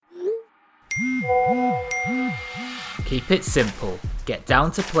Keep it simple. Get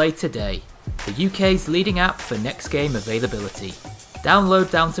Down to Play today, the UK's leading app for next game availability. Download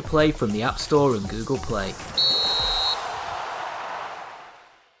Down to Play from the App Store and Google Play.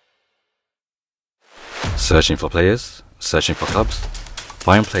 Searching for players? Searching for clubs?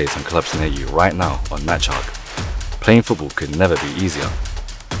 Find players and clubs near you right now on MatchArc. Playing football could never be easier.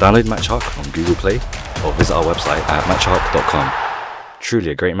 Download MatchArc on Google Play or visit our website at matcharc.com. Truly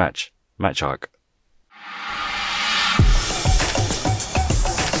a great match. MatchArc.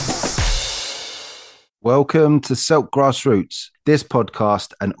 Welcome to Selk Grassroots. This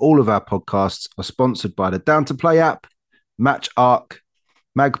podcast and all of our podcasts are sponsored by the Down to Play app, MatchArc,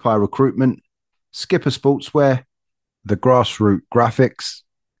 Magpie Recruitment, Skipper Sportswear, the Grassroot Graphics,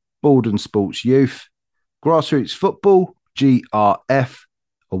 Baldon Sports Youth, Grassroots Football, GRF,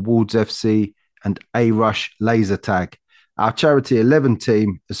 Awards FC, and A-Rush Laser Tag. Our Charity 11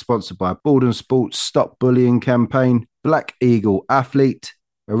 team is sponsored by Baldon Sports Stop Bullying Campaign, Black Eagle Athlete,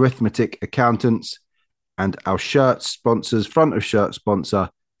 Arithmetic Accountants, and our shirt sponsors, front of shirt sponsor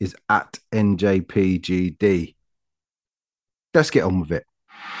is at NJPGD. Let's get on with it.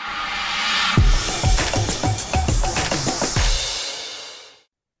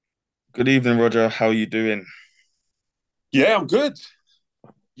 Good evening, Roger. How are you doing? Yeah, I'm good.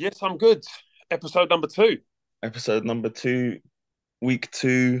 Yes, I'm good. Episode number 2. Episode number 2, week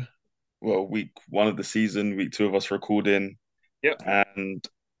 2. Well, week 1 of the season, week 2 of us recording. Yep. And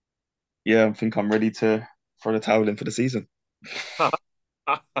yeah, I think I'm ready to throw the towel in for the season.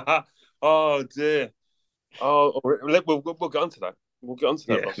 Oh dear. Oh, we'll get on to that. We'll get on to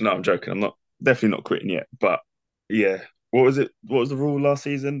that. Yeah, boss. no, I'm joking. I'm definitely not quitting yet. But yeah, what was it? What was the rule last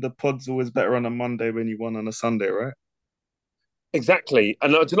season? The pod's always better on a Monday when you won on a Sunday, right? Exactly.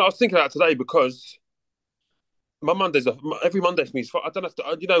 And I was thinking about that today because my Mondays are every Monday for me. I don't have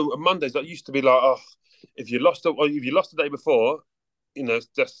to. Mondays that used to be like, oh, if you lost the day before, it's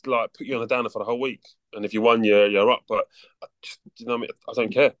just like put you on a downer for the whole week. And if you won, you're up. But I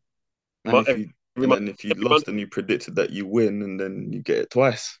don't care. And if you lost and you predicted that you win, and then you get it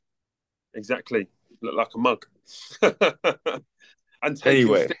twice. Exactly. Look like a mug. And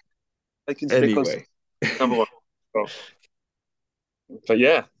anyway. Number one. Oh. But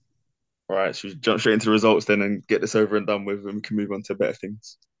yeah. All right, should we jump straight into the results then and get this over and done with, and we can move on to better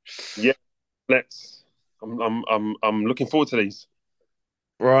things? Yeah, let's. I'm looking forward to these.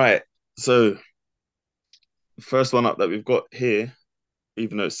 Right. So, the first one up that we've got here,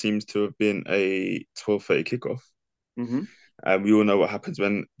 even though it seems to have been a 12:30 kickoff, and we all know what happens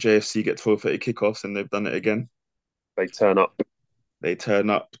when JFC get 12:30 kickoffs, and they've done it again. They turn up. They turn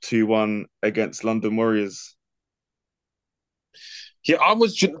up 2-1 against London Warriors. Yeah, do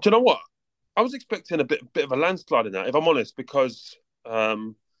you know what? I was expecting a bit of a landslide in that, if I'm honest, because,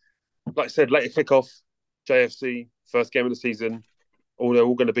 like I said, later kickoff, JFC, first game of the season, they're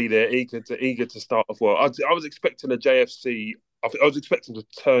all going to be there, eager to start off well. I was expecting a JFC. I was expecting to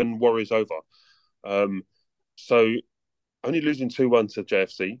turn Warriors over. So only losing 2-1 to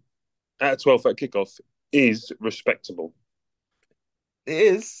JFC at a 12:30 kickoff is respectable. It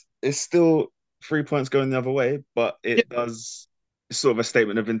is. It's still 3 points going the other way, but it does. It's sort of a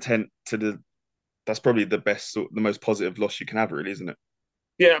statement of intent that's probably the most positive loss you can have, really, isn't it?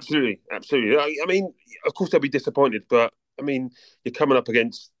 Yeah, absolutely. I mean, of course they'll be disappointed, but I mean, you're coming up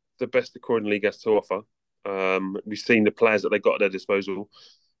against the best the Croydon League has to offer. We've seen the players that they got at their disposal.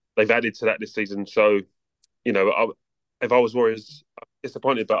 They've added to that this season. So, if I was Warriors,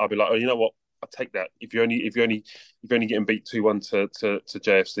 disappointed, but I'd be like, oh, you know what? I'll take that. If you're only getting beat 2-1 to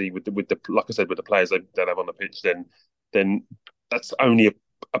JFC with the like I said, with the players they have on the pitch, then that's only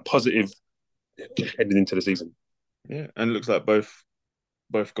a positive heading into the season. Yeah, and it looks like both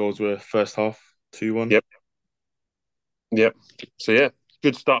goals were first half 2-1. Yep. So yeah,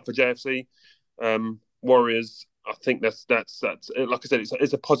 good start for JFC. Warriors, I think that's like I said,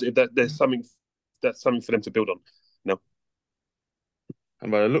 it's a positive that there's something for them to build on. No.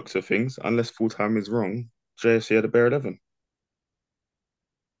 And by the looks of things, unless full time is wrong, JFC had a bare 11.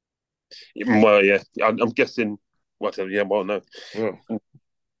 Well, yeah, I'm guessing. Well, no.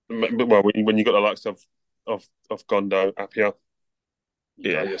 Well, when you got the likes of Gondo, Appiah,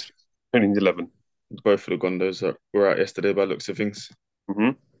 yeah, yes, 11. Both of the Gondos were out yesterday by the looks of things.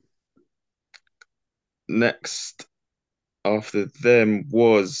 Next, after them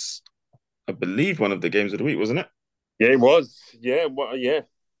was, I believe, one of the games of the week, wasn't it? Yeah, it was. Yeah, well, yeah.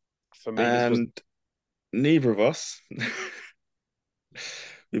 For me, neither of us,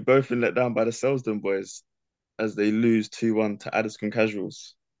 we've both been let down by the Selsdon boys as they lose 2-1 to Addiscombe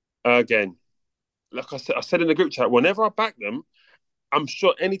Casuals. Again, like I said in the group chat, whenever I back them, I'm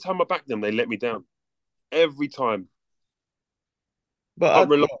sure anytime I back them, they let me down. Every time. Can't But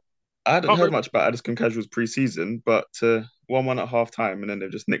rely. I hadn't Can't heard rely. much about Addiscombe Casual's pre-season, but 1-1 at half time, and then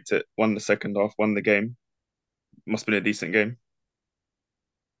they've just nicked it. Won the second half, won the game. Must have been a decent game.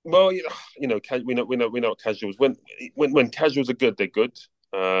 Well, we know what casuals. When casuals are good, they're good.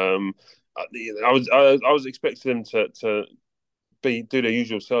 I was expecting them to do their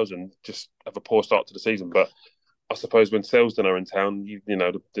usual selves and just have a poor start to the season. But I suppose when Selsdon are in town,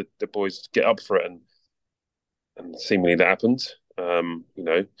 the boys get up for it, and seemingly that happened. Looks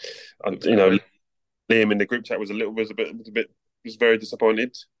that way. Liam in the group chat was very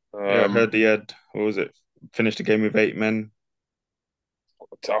disappointed. Yeah, I heard he had, what was it? Finished the game with 8 men.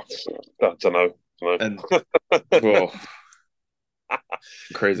 I don't know. And, well,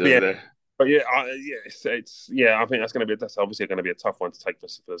 crazy But over yeah, there. but yeah, I think that's obviously going to be a tough one to take for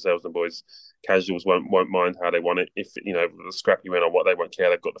the Selsdon boys. Casuals won't mind how they want it. If the scrappy win or what, they won't care.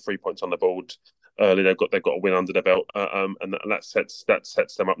 They've got the 3 points on the board early. They've got a win under their belt, and that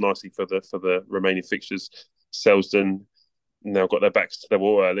sets them up nicely for the remaining fixtures. Selsdon now got their backs to the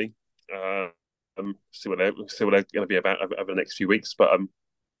wall early. See what they're going to be about over the next few weeks. But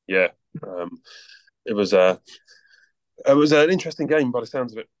yeah, um, it was an interesting game by the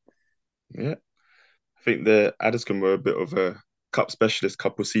sounds of it. Yeah. I think the Addiscombe were a bit of a cup specialist a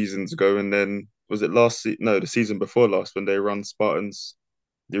couple of seasons ago, and then was it the season before last when they run Spartans,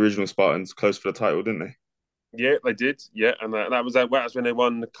 the original Spartans, close for the title, didn't they? Yeah, they did. Yeah, and that was when they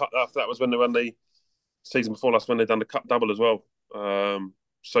won the cup. After that was when they won the season before last, when they done the cup double as well.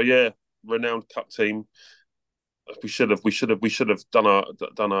 So yeah, renowned cup team. We should have done our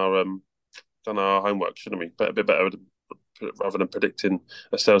homework, shouldn't we? A bit better rather than predicting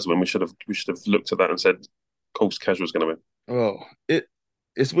a sales win. We should have looked at that and said, "Of course, Casual's going to win." Well,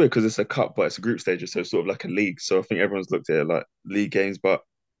 it's weird because it's a cup, but it's a group stages, so it's sort of like a league. So I think everyone's looked at it like league games, but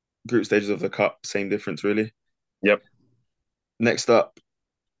group stages of the cup, same difference really. Yep. Next up,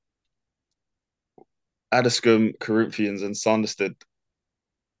 Addiscombe, Corinthians, and Sanderstead, Mm.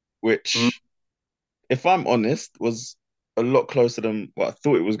 which, if I'm honest, was a lot closer than what I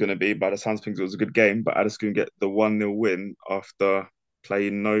thought it was going to be. By the sounds of things, it was a good game, but Addiscombe get the 1-0 win after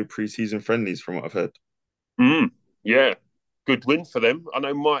playing no pre-season friendlies, from what I've heard. Yeah, good win for them. I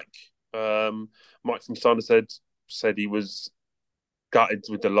know Mike from Sanderstead said he was gutted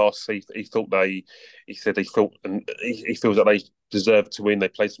with the loss. He said he felt and he feels that they deserved to win. They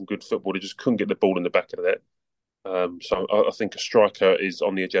played some good football. They just couldn't get the ball in the back of the net. So I think a striker is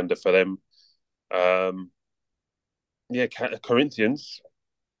on the agenda for them. Yeah, Corinthians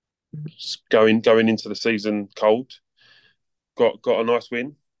going into the season cold. Got a nice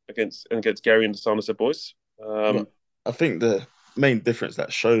win against Gary and the Sanderstead boys. But I think the main difference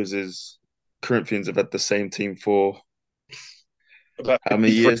that shows is Corinthians have had the same team for About how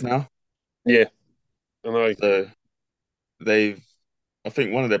many 53. years now? Yeah, I know. So they've, I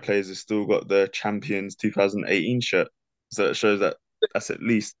think one of their players has still got the Champions 2018 shirt. So it shows that that's at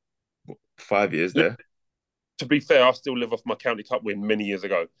least 5 years there. To be fair, I still live off my county cup win many years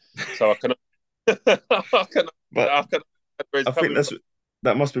ago, so I can. I can. But I can. Where I it's think coming from.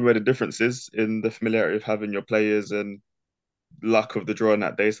 that must be where the difference is in the familiarity of having your players and luck of the draw on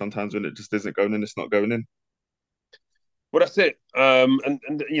that day. Sometimes when it just isn't going in, it's not going in. Well, that's it. And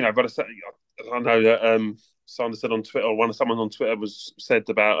but I know that someone said on Twitter, or someone on Twitter said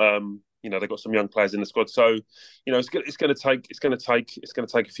about they've got some young players in the squad, so it's going to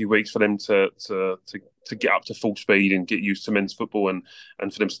take a few weeks for them to get up to full speed and get used to men's football and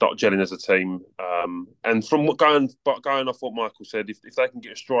for them to start gelling as a team. And from going off what Michael said, if they can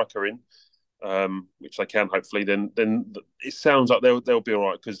get a striker in, which they can hopefully, then it sounds like they'll be all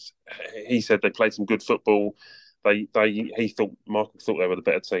right, because he said they played some good football. Michael thought they were the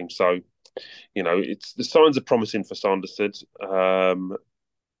better team. So, it's the signs are promising for Sanderstead.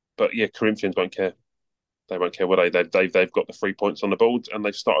 But yeah, Corinthians won't care. They won't care what they've got the 3 points on the board, and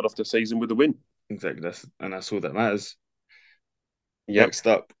they've started off the season with a win. Exactly, that's all that matters. Yep. Next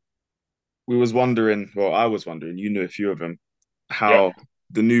up, I was wondering, you knew a few of them, Yep. how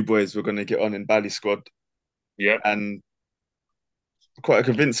the new boys were going to get on in Bally squad, Yep. and quite a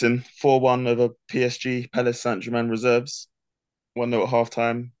convincing 4-1 over PSG, Palace Saint-Germain reserves, 1-0 at half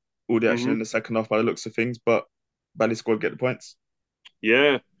time, all the action Mm-hmm. in the second half by the looks of things, but Bally squad get the points.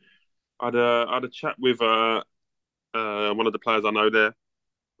 Yeah. I had a chat with one of the players I know there.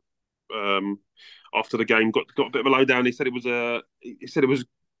 After the game, got a bit of a lowdown. He said it was a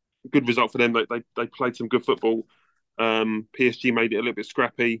good result for them. They played some good football. PSG made it a little bit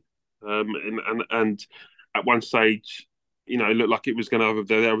scrappy, and at one stage, it looked like it was going to,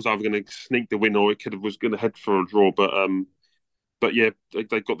 there was either going to sneak the win or was going to head for a draw. But but yeah,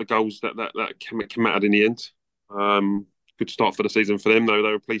 they got the goals that came out in the end. Good start for the season for them, though.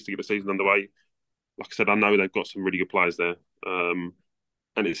 They were pleased to get the season underway. Like I said, I know they've got some really good players there, and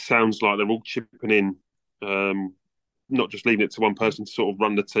it sounds like they're all chipping in, not just leaving it to one person to sort of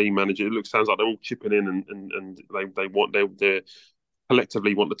run the team, manage it. Sounds like they're all chipping in, and they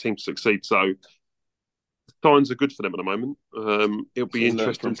collectively want the team to succeed. So signs are good for them at the moment. It'll be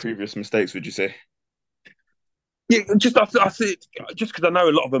interesting from previous mistakes, would you say? Yeah, I see just because I know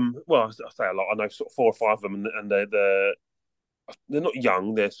a lot of them. Well, I say a lot. I know sort of 4 or 5 of them, and they're not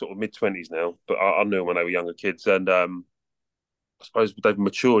young. They're sort of mid-20s now, but I knew them when they were younger kids, and I suppose they've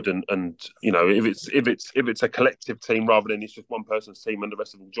matured. And you know, if it's a collective team rather than it's just one person's team and the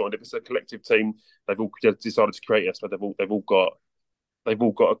rest of them joined. If it's a collective team, they've all decided to create it. So they've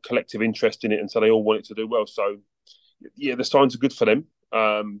all got a collective interest in it, and so they all want it to do well. So yeah, the signs are good for them.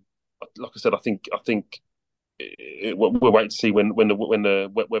 Like I said, I think we'll wait to see when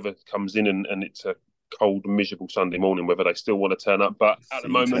the wet weather comes in and it's a cold, miserable Sunday morning whether they still want to turn up. But at the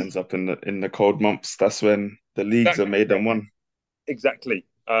moment, turns up in the cold months. That's when the leagues are made and won. Exactly.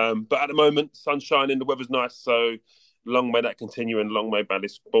 But at the moment, sun's shining, the weather's nice, so long may that continue, and long may Bally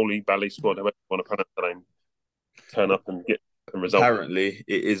Squad, however you want to pronounce the name, turn up and get some results. Apparently,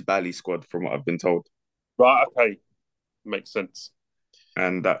 it is Bally Squad, from what I've been told. Right. Okay. Makes sense.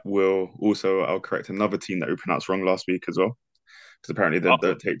 And that will also, I'll correct another team that we pronounced wrong last week as well, because apparently they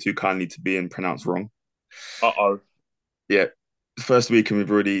don't take too kindly to being pronounced wrong. Yeah, first week and we've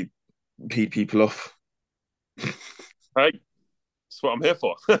already peed people off. Hey, that's what I'm here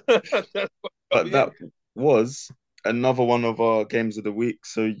for. But that was another one of our games of the week.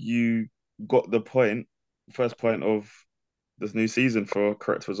 So you got the first point of this new season for a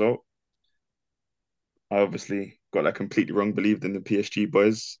correct result. I obviously got that completely wrong, believed in the PSG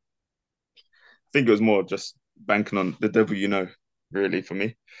boys. I think it was more just banking on the devil you know, really, for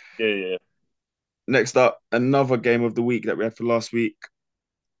me. Yeah. Next up, another game of the week that we had for last week,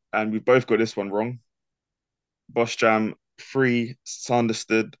 and we both got this one wrong. Bosch Jam 3,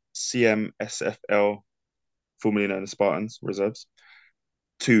 Sanderstead, CMSFL, formerly known as Spartans, reserves.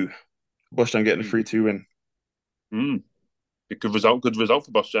 2. Bosch Jam getting a 3-2 win. Good result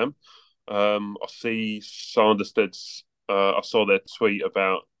for Bosch Jam. I see Sanderstead's. I saw their tweet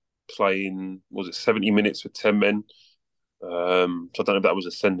about playing. Was it 70 minutes with 10 men? So I don't know if that was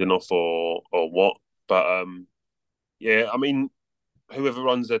a sending off or what. But yeah, I mean, whoever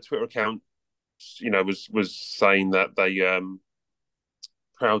runs their Twitter account, was saying that they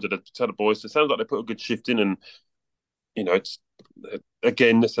proud of the boys. It sounds like they put a good shift in, and it's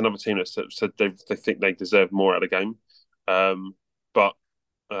again, it's another team that said they think they deserve more out of the game. But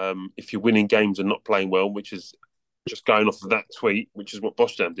if you're winning games and not playing well, which is just going off of that tweet, which is what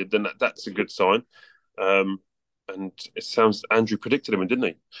Bosch Jam did, then that's a good sign. And it sounds Andrew predicted him, didn't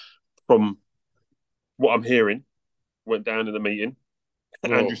he? From what I'm hearing, went down in the meeting.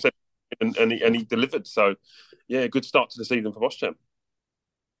 And Andrew said, and he delivered. So, yeah, good start to the season for Bosch Jam.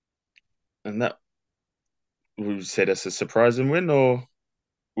 And that, would you say that's a surprising win, or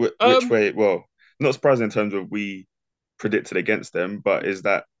which way? Well, not surprising in terms of we predicted against them, but do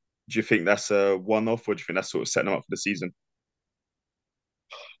you think that's a one-off, or do you think that's sort of setting them up for the season?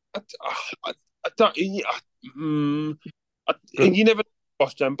 I don't. You never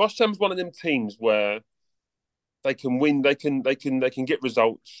Bosch Jam. Bosch Jam's one of them teams where they can win, they can get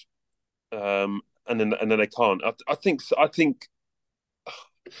results, and then they can't. I think.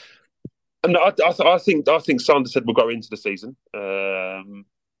 And I think Sanderstead will go into the season.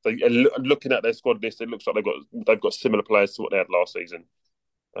 Looking at their squad list, it looks like they've got similar players to what they had last season.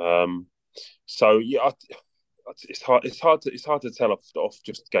 So yeah, it's hard to tell off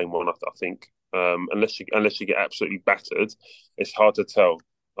just game one. I think unless you get absolutely battered, it's hard to tell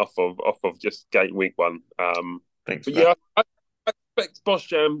off of just game week one. Thanks. But yeah, I expect Bosch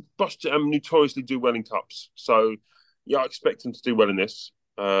Jam notoriously do well in cups. So yeah, I expect them to do well in this.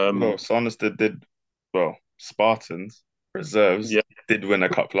 Sanderstead did well. Spartans reserves did win a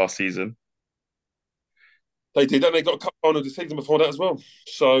cup last season. They did, and they got a cup final the season before that as well.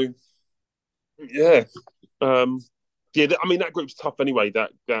 So yeah, I mean that group's tough anyway.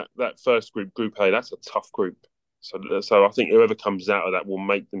 That first group A, that's a tough group. So I think whoever comes out of that will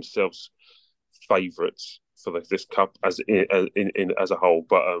make themselves favourites for this cup as a whole.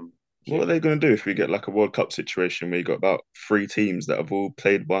 But what are they going to do if we get like a World Cup situation where you got about 3 teams that have all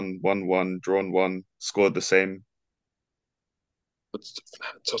played one, drawn one, scored the same?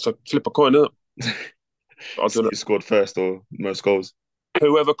 So flip a coin up. You scored first or most goals.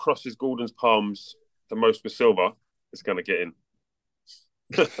 Whoever crosses Gordon's palms the most with silver is going to get in.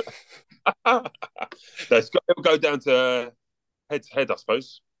 Let's go down to head to head, I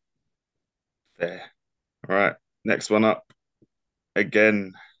suppose. Fair. All right. Next one up.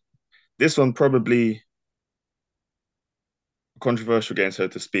 Again, this one probably a controversial game, so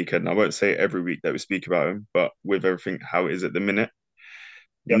to speak. And I won't say every week that we speak about him, but with everything how it is at the minute.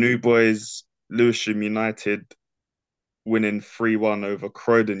 Yep. New Boys, Lewisham United winning 3-1 over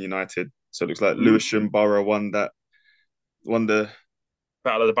Croydon United. So it looks like Lewisham Borough won the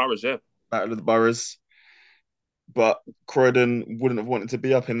Battle of the Boroughs, yeah. Battle of the Boroughs. But Croydon wouldn't have wanted to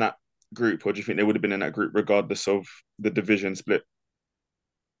be up in that group, or do you think they would have been in that group regardless of the division split?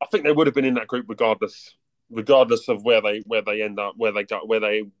 I think they would have been in that group regardless of where they end up, where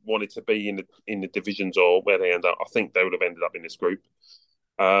they wanted to be in the divisions or where they end up. I think they would have ended up in this group.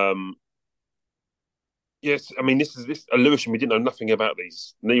 Yes, I mean this Lewisham. We didn't know nothing about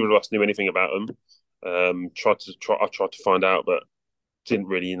these. Neither of us knew anything about them. I tried to find out, but didn't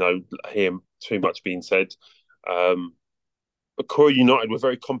really hear too much being said. But Croydon United were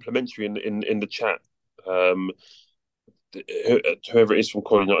very complimentary in the chat. Whoever it is from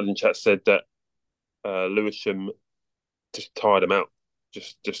Croydon United in the chat said that Lewisham just tired them out,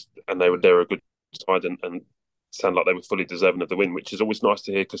 and they were a good side and sound like they were fully deserving of the win, which is always nice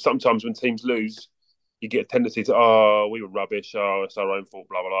to hear because sometimes when teams lose, you get a tendency to we were rubbish, it's our own fault,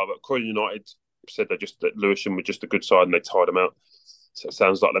 blah blah blah. But Croydon United said that Lewisham were just a good side and they tired them out. So it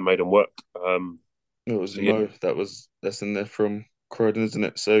sounds like they made them work. It was Mo that's in there from Croydon, isn't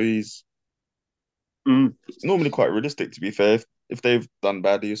it? So he's normally quite realistic, to be fair. If they've done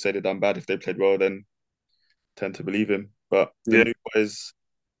bad, you say they've done bad. If they played well, then tend to believe him. But the New Boys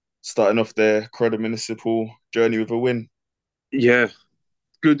starting off their Croydon Municipal journey with a win. Yeah,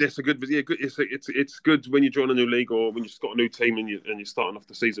 good. It's a good. Yeah, good. It's good when you join a new league or when you've got a new team and you're starting off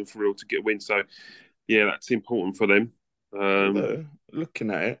the season for real to get a win. So yeah, that's important for them. Although,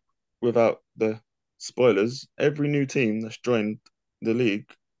 looking at it, without the spoilers, every new team that's joined the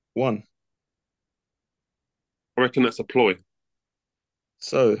league won. I reckon that's a ploy.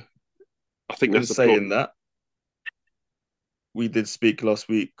 So, I think that's saying that, we did speak last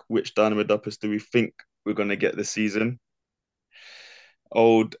week. Which Dynamo Duppers do we think we're going to get this season?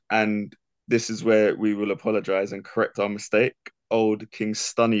 And this is where we will apologise and correct our mistake. Old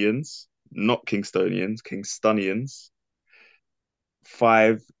Kingstonians, not Kingstonians, Kingstonians.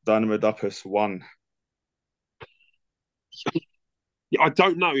 5, Dynamo Duppers 1. Yeah, I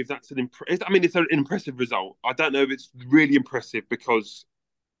don't know if that's it's an impressive result. I don't know if it's really impressive because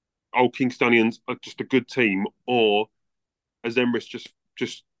Old Kingstonians are just a good team, or as Emrys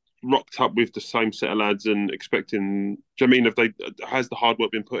just rocked up with the same set of lads and expecting. Do you know what I mean? Has the hard work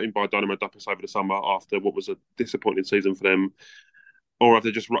been put in by Dynamo Duppers over the summer after what was a disappointing season for them, or have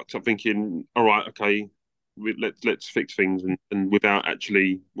they just rocked up thinking, all right, okay, let's fix things and without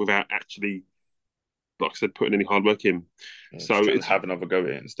actually, like I said, putting any hard work in. Yeah, so it's have another go at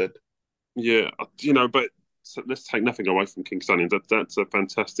it instead. Yeah, but let's take nothing away from Kingstonians. That's a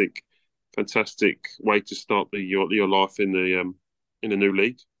fantastic way to start your life in the new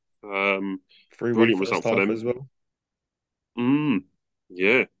league. Brilliant result for them as well.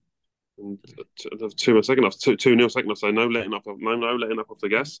 Yeah. And 2-0 second half, 2-0 second half. So no letting up off the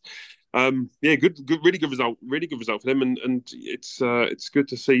gas. Yeah, good, really good result for them, and it's good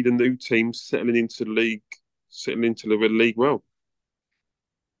to see the new team settling into the league well.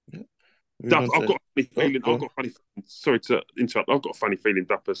 Yeah. I've got a funny feeling. Sorry to interrupt. I've got a funny feeling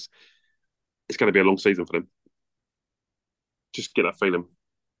Duppers. It's going to be a long season for them. Just get that feeling.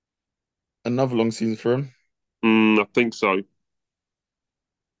 Another long season for them. I think so.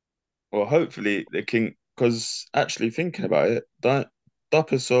 Well, hopefully they can, because actually thinking about it,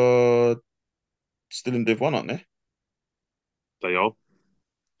 Duppers are still in Div 1, aren't they? They are.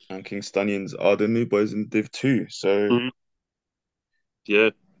 And Kingstonians are the New Boys in Div 2. So,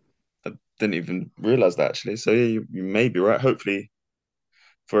 yeah. I didn't even realise that actually. So, yeah, you may be right. Hopefully,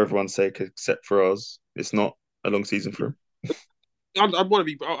 for everyone's sake, except for us, it's not a long season for them. I want to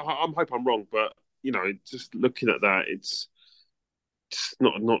be. I hope I'm wrong, but just looking at that, it's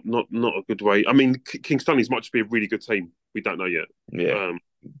not a good way. I mean, Kingstonians might just be a really good team. We don't know yet. Yeah,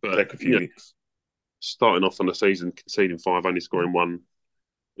 but like a few weeks. Starting off on the season, conceding 5, only scoring 1,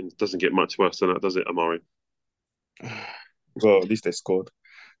 it doesn't get much worse than that, does it, Amari? Well, at least they scored.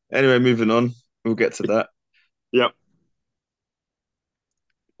 Anyway, moving on. We'll get to that. Yep.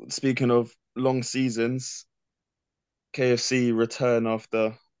 Speaking of long seasons, KFC return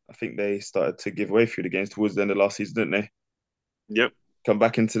after, I think they started to give away through the games towards the end of last season, didn't they? Yep. Come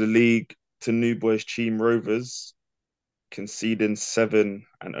back into the league to New Boys Cheam Rovers, conceding 7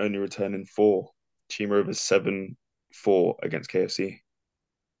 and only returning 4. Cheam Rovers 7-4 against KFC.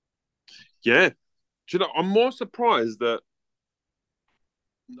 Yeah. Do you know, I'm more surprised that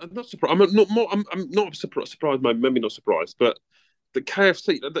I'm not surprised. I'm not surprised. Maybe not surprised, but the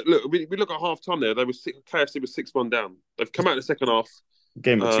KFC. Look, we look at half time there. KFC was 6-1 down. They've come out in the second half.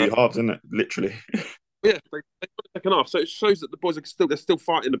 Game of two halves, isn't it? Literally. Yeah, they got the second half. So it shows that the boys they're still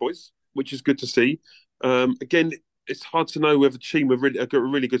fighting the boys, which is good to see. Again, it's hard to know whether Team were really got a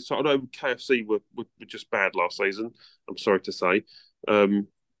really good start. I know KFC were just bad last season. I'm sorry to say.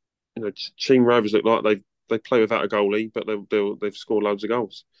 Team Rovers look like they play without a goalie, but they've scored loads of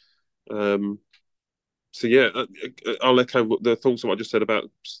goals. So yeah, I'll echo the thoughts of what I just said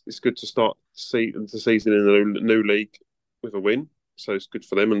about it's good to start the season in a new league with a win. So it's good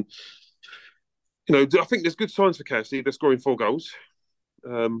for them, and I think there's good signs for KFC. They're scoring 4 goals.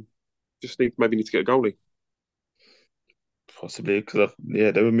 Just need to get a goalie. Possibly because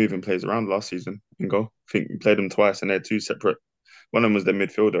they were moving players around last season in goal. I think we played them twice, and they're 2 separate. One of them was their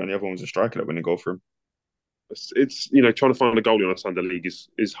midfielder, and the other one was a striker that went and goal for him. It's trying to find a goalie on a Sunday league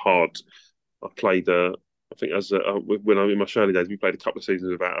is hard. I played I think when I in my Shirley days we played a couple of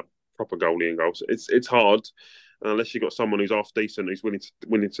seasons without a proper goalie in goals. It's hard unless you've got someone who's half decent who's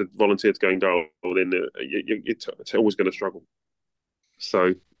willing to volunteer to go and goal. Then it's always going to struggle.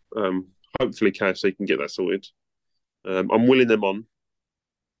 So hopefully KFC can get that sorted. I'm willing them on.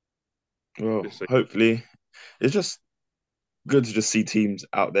 Well, hopefully, it's just good to just see teams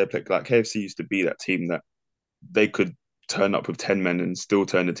out there play. Like KFC used to be that team that they could turn up with 10 men and still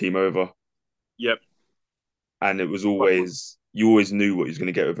turn the team over. Yep. And it was always, you always knew what you was going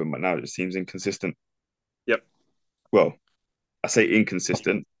to get with them, but now it just seems inconsistent. Yep. Well, I say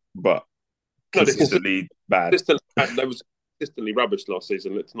inconsistent, but consistently bad. They was consistently rubbish last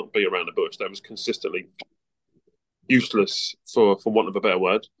season. Let's not be around the bush. That was consistently useless, for want of a better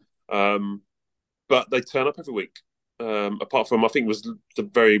word. But they turn up every week. Apart from, I think it was the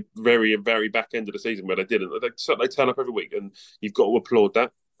very, very, very back end of the season where they didn't. They turn up every week, and you've got to applaud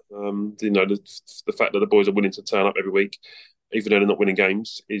that. The fact that the boys are willing to turn up every week, even though they're not winning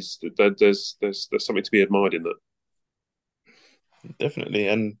games, is that there's something to be admired in that. Definitely,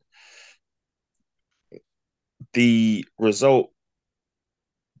 and the result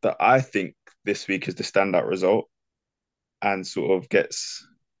that I think this week is the standout result, and sort of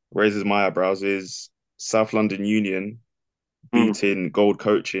raises my eyebrows, is South London Union beating Gold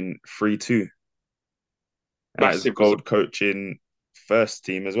Coaching 3-2. And that is Gold Coaching first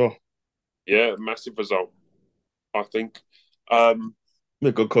team as well. Yeah, massive result, I think.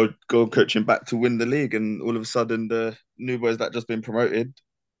 We got Gold Coaching back to win the league, and all of a sudden the new boys that just been promoted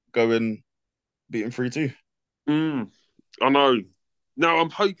go and beat them 3-2. I know. No, I'm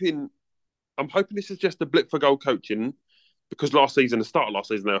hoping this is just a blip for Gold Coaching, because the start of last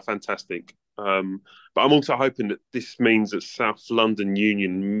season, they were fantastic. But I'm also hoping that this means that South London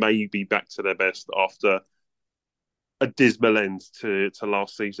Union may be back to their best after a dismal end to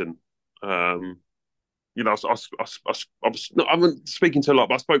last season. I wasn't speaking to a lot,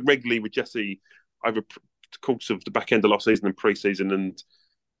 but I spoke regularly with Jesse over the course of the back end of last season and pre-season, and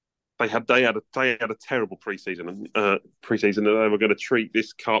they had a terrible pre-season, and they were going to treat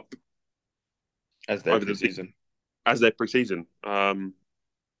this cup as their pre-season.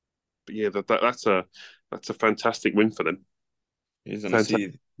 But yeah, that's a fantastic win for them. You're going to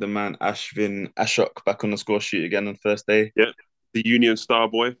see the man Ashvin Ashok back on the score sheet again on first day. Yeah, the Union star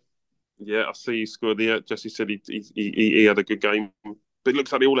boy. Yeah, I see he scored there. Jesse said he had a good game, but it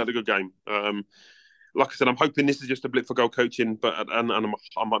looks like they all had a good game. Like I said, I'm hoping this is just a blip for Gold Coaching, but I'm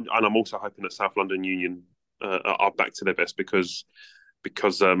also hoping that South London Union are back to their best, because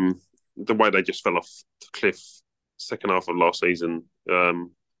the way they just fell off the cliff second half of last season, I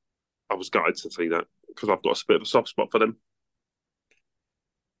was gutted to see that, because I've got a bit of a soft spot for them.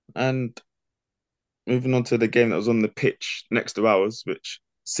 And moving on to the game that was on the pitch next to ours, which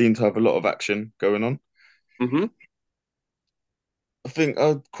seemed to have a lot of action going on. Mm-hmm. I think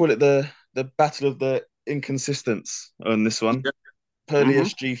I'd call it the battle of the inconsistents on this one. Yeah. Purley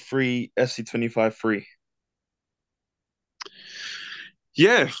SG 3, FC 25 3.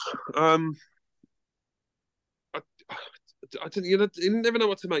 Yeah. I didn't, you never know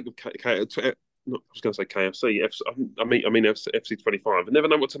what to make of I was going to say KFC. I mean FC 25. I never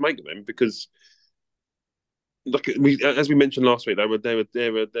know what to make of them, because, as we mentioned last week, they were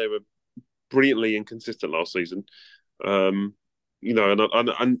brilliantly inconsistent last season. And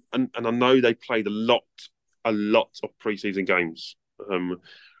I know they played a lot of pre-season games.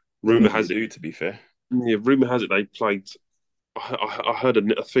 Rumor has it, to be fair. Yeah, rumor has it they played. I heard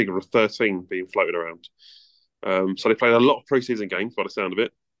a figure of 13 being floated around. So they played a lot of pre-season games by the sound of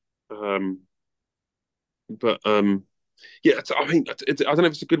it. Yeah, I mean, I don't know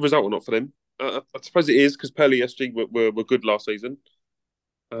if it's a good result or not for them. I suppose it is, because Purley SG were good last season.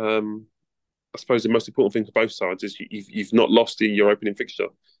 I suppose the most important thing for both sides is you've not lost in your opening fixture.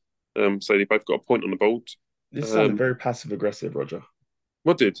 So they both got a point on the board. This sounded very passive aggressive, Roger.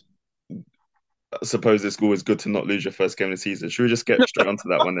 What did? I suppose it's always good to not lose your first game of the season. Should we just get straight onto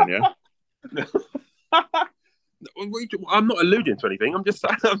that one then? Yeah. I'm not alluding to anything. I'm just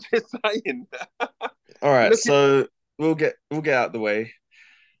saying. All right, so we'll get out of the way.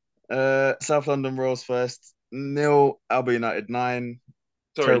 South London Royals first, 0, Alba United 9.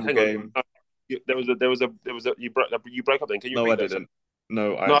 Sorry, terrible hang game. on. There was a you broke up then. Can you No, I read that? didn't.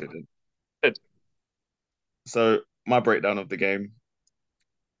 No, I didn't. So my breakdown of the game.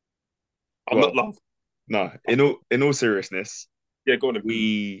 I'm not laughing. No, in all seriousness, yeah, go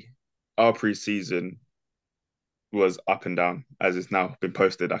on. Our pre-season was up and down, as it's now been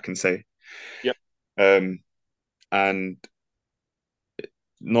posted, I can say. Yep. And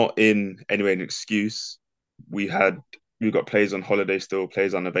not in any way an excuse. We've got players on holiday still,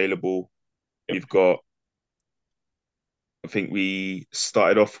 players unavailable. Yep. We've got, I think we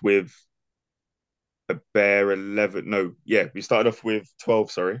started off with a bare 11. No, yeah, we started off with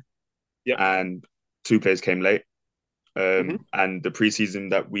 12, sorry. Yep. And 2 players came late. And the preseason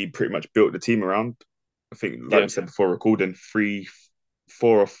that we pretty much built the team around, I think, like we said before recording, 3,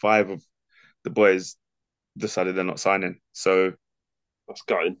 4 or 5 of the boys decided they're not signing. So that's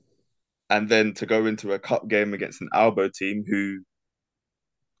going. And then to go into a cup game against an Albo team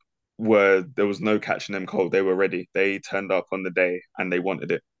there was no catching them cold. They were ready. They turned up on the day and they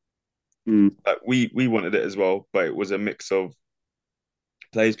wanted it. But we wanted it as well, but it was a mix of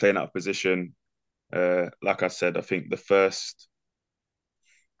players playing out of position. Like I said, I think the first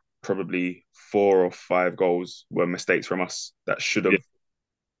probably 4 or 5 goals were mistakes from us that should have.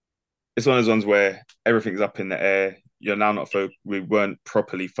 It's one of those ones where everything's up in the air. You're now not we weren't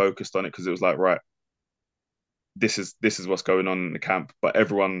properly focused on it because it was like, right, this is what's going on in the camp. But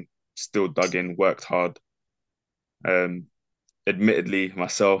everyone still dug in, worked hard. Admittedly,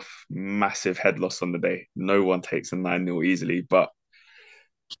 myself, massive head loss on the day. No one takes a 9-0 easily, but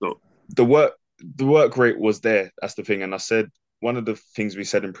the work rate was there. That's the thing. And I said, one of the things we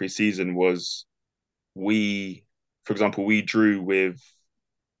said in pre-season was for example, we drew with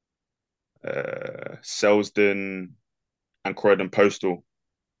Selsdon and Croydon Postal,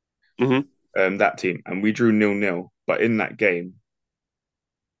 that team, and we drew 0-0. But in that game,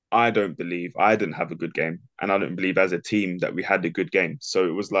 I didn't have a good game, and I don't believe as a team that we had a good game. So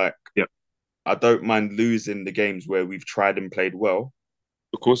it was like, I don't mind losing the games where we've tried and played well.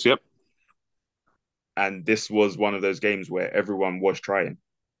 Of course, yep. And this was one of those games where everyone was trying.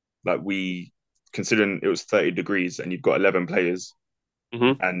 Like considering it was 30 degrees and you've got 11 players,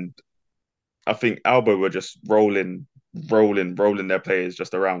 and I think Alba were just rolling their players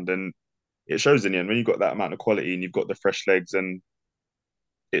just around, and it shows in the end when you've got that amount of quality and you've got the fresh legs, and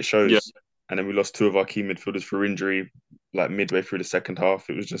it shows. Yeah. And then we lost 2 of our key midfielders for injury, like midway through the second half.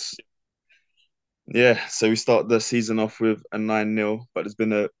 It was just, so we start the season off with a 9-0, but there's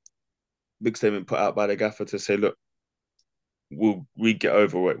been a big statement put out by the gaffer to say, look, we get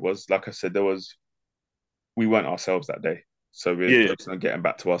over what it was. Like I said, we weren't ourselves that day. So we're focusing on getting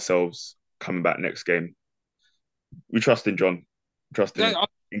back to ourselves, coming back next game. We trust in John. In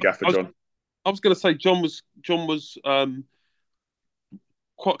Gaffer John. I was going to say John was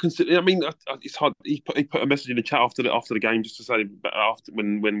quite considerate. I mean, it's hard. He put a message in the chat after the game just to say after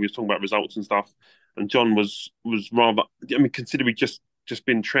when we were talking about results and stuff. And John was rather. I mean, considering we just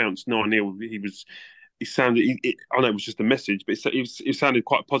been trounced 9-0, he sounded. I know it was just a message, but it sounded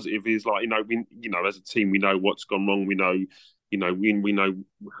quite positive. He's like, as a team, we know what's gone wrong. We know, we know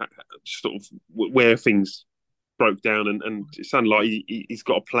sort of where things broke down, and it sounded like he's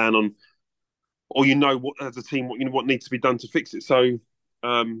got a plan on, or what as a team, what needs to be done to fix it. So,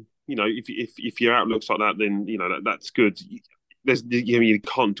 if your outlook's like that, then that's good. You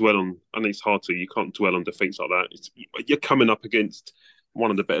can't dwell on, and it's hard to. You can't dwell on defeats like that. You're coming up against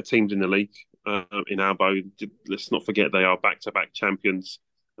one of the better teams in the league. In Albo, let's not forget they are back-to-back champions.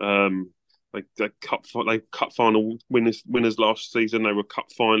 They cup final winners last season. They were cup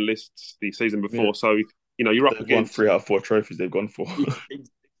finalists the season before. Yeah. So you're up against 3 out of 4 trophies they've gone for.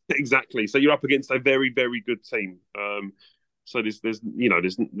 Exactly. So you're up against a very, very good team. So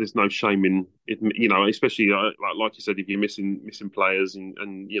there's no shame in it. Especially like you said, if you're missing players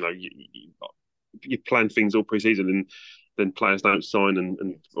and you plan things all pre-season and then players don't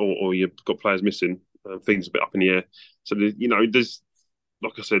sign or you've got players missing, things a bit up in the air. So there's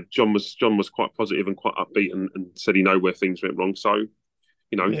like I said, John was quite positive and quite upbeat and said he know where things went wrong. So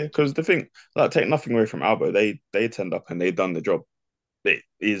because the thing, like, take nothing away from Albo, they turned up and they done the job. It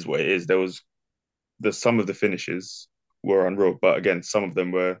is what it is. There was some of the finishes were unreal. But again, some of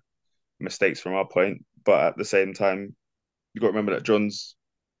them were mistakes from our point. But at the same time, you got to remember that John's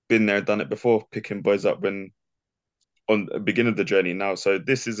been there, done it before, picking boys up when on the beginning of the journey now. So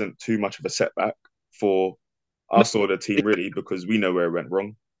this isn't too much of a setback for us or the team really, because we know where it went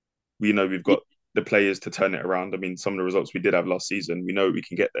wrong. We know we've got the players to turn it around. I mean, some of the results we did have last season, we know we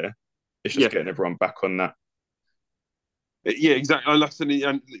can get there. It's just getting everyone back on that. Yeah, exactly.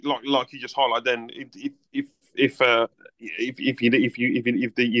 And like you just highlighted, then if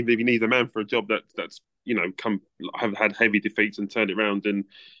you need a man for a job that's have had heavy defeats and turned it around,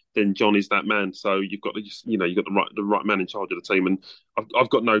 then John is that man. So you've got the right man in charge of the team, and I've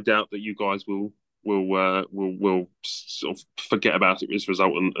got no doubt that you guys will sort of forget about it this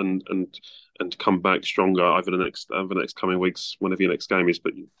result and come back stronger over the next coming weeks, whenever your next game is.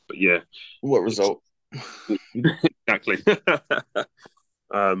 But yeah, what result? Exactly.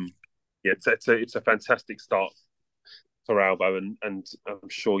 Yeah, it's a fantastic start for Albo, and I'm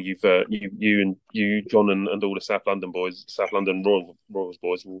sure you John and all the South London Royals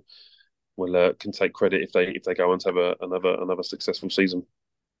boys will can take credit if they go on to have another successful season.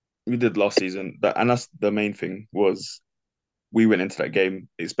 We did last season, and that's the main thing. Was we went into that game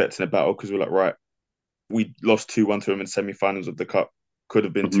expecting a battle because we're like, right, we lost 2-1 to them in semi-finals of the cup. Could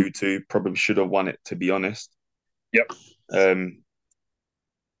have been 2-2. Probably should have won it, to be honest. Yep.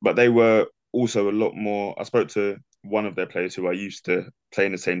 But they were also a lot more. I spoke to one of their players who I used to play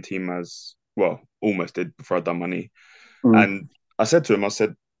in the same team as, well, almost did before I'd done my knee. And I said to him, I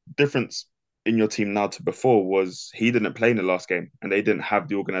said, difference in your team now to before was he didn't play in the last game and they didn't have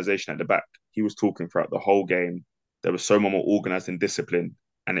the organisation at the back. He was talking throughout the whole game. There was so much more organised and disciplined,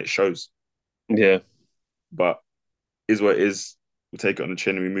 and it shows. Yeah. But is what it is. We take it on the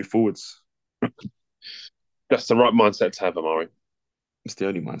chin and we move forwards. That's the right mindset to have, Amari. It's the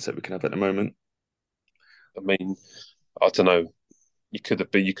only mindset we can have at the moment. I mean, I don't know. You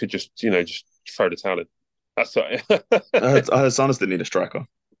could just throw the towel in. That's right. I heard Saunders didn't need a striker.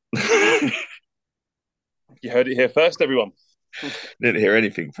 You heard it here first, everyone. Didn't hear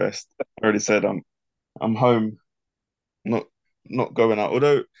anything first. I already said I'm home, not going out.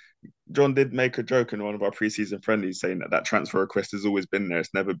 Although John did make a joke in one of our preseason friendlies saying that transfer request has always been there.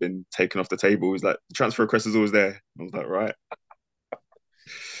 It's never been taken off the table. He's like, the transfer request is always there. I was like, right.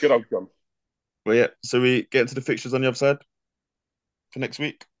 Good old John. Well, yeah. So we get into the fixtures on the other side for next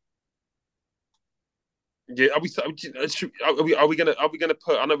week. Yeah, are we gonna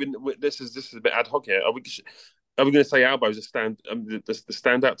put? I know this is a bit ad hoc here. Are we going to say Albo's the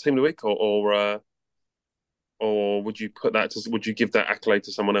standout team of the week, or would you give that accolade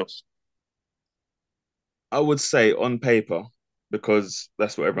to someone else? I would say on paper, because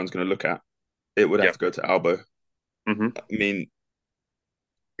that's what everyone's going to look at, it would have to go to Albo. Mm-hmm. I mean,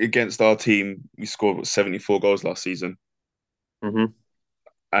 against our team, we scored 74 goals last season. Mm-hmm.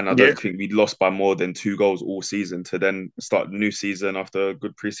 And I don't think we'd lost by more than 2 goals all season to then start the new season after a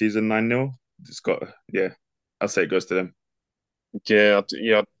good preseason 9-0. I'd say it goes to them. Yeah,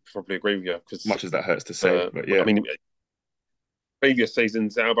 I'd probably agree with you. Because much as that hurts to say, but yeah. I mean, previous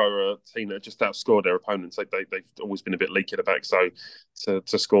seasons, Albo are a team that just outscored their opponents. They've always been a bit leaky at the back, so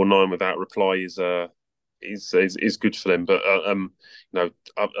to score 9 without reply is good for them. But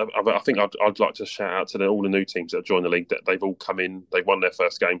I think I'd like to shout out to all the new teams that have joined the league, that they've all come in, they've won their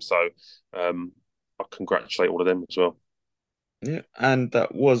first game, so I congratulate all of them as well. Yeah, and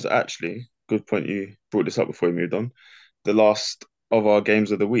that was actually good point. You brought this up before we moved on. The last of our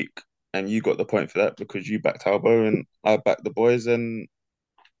games of the week, and you got the point for that because you backed Albo and I backed the boys and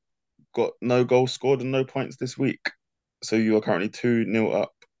got no goals scored and no points this week. So you are currently 2-0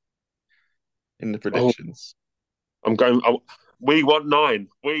 up in the predictions. I'm going. We want 9.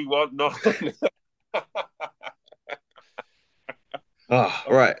 We want 9.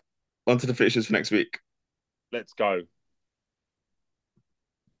 Right. On to the fixtures for next week. Let's go.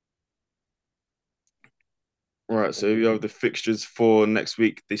 Right, so you have the fixtures for next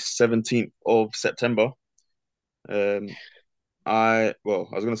week, the 17th of September. I was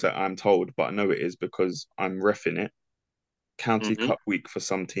going to say I'm told, but I know it is because I'm reffing it. County Cup week for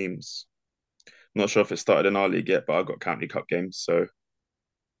some teams. Not sure if it started in our league yet, but I've got County Cup games, so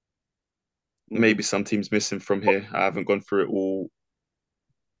maybe some teams missing from here. I haven't gone through it all.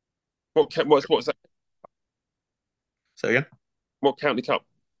 What's that? Say again? What County Cup?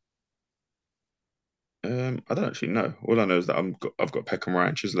 I don't actually know. All I know is that I've got Peckham,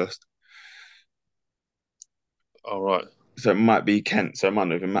 Ryan, Chislehurst. All right. So it might be Kent, so it might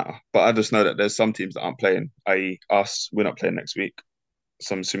not even matter. But I just know that there's some teams that aren't playing, i.e. us, we're not playing next week.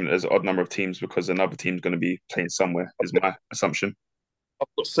 So I'm assuming there's an odd number of teams because another team's going to be playing somewhere, is my assumption. I've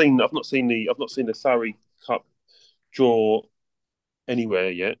not seen the Surrey Cup draw anywhere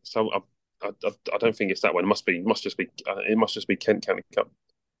yet, so I don't think it's that one. It must just be Kent County Cup.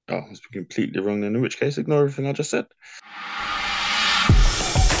 Oh, I must be completely wrong then. In which case, ignore everything I just said.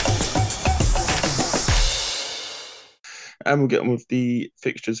 And we'll get on with the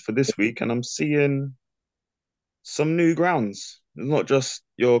fixtures for this week. And I'm seeing some new grounds. It's not just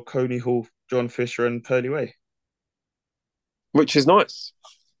your Coney Hall, John Fisher, and Purley Way, Which is nice.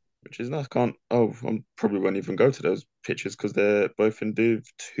 which is nice. Can't. Oh, I probably won't even go to those pitches because they're both in Div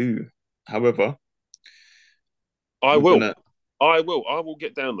 2. However, I we're will. gonna. I will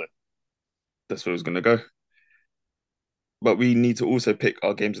get down there. That's where I was gonna go. But we need to also pick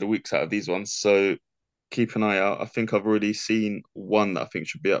our games of the weeks out of these ones. So keep an eye out. I think I've already seen one that I think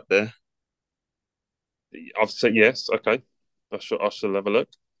should be up there. I've said yes. Okay, I shall have a look.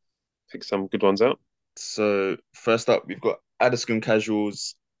 Pick some good ones out. So first up, we've got Addiscombe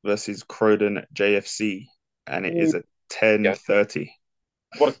Casuals versus Croydon JFC, and it is at Yeah. 10:30.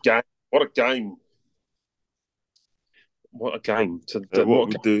 What a game! What a game! What a game! So what we'll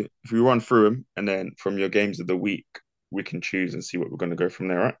do, if we run through them, and then from your games of the week, we can choose and see what we're going to go from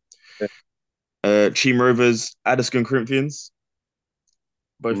there, right? Cheam Rovers, Addiscombe Corinthians,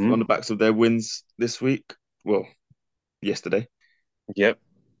 both on the backs of their wins this week. Well, yesterday. Yep.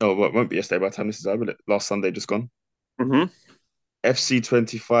 Oh, well, it won't be yesterday by the time this is over. Last Sunday just gone. Mm-hmm. FC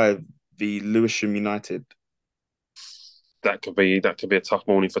 25 v Lewisham United. That could be a tough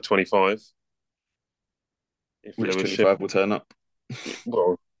morning for 25. If Which Lewisham, 25 will turn up?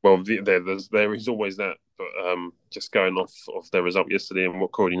 there is always that. But just going off of their result yesterday and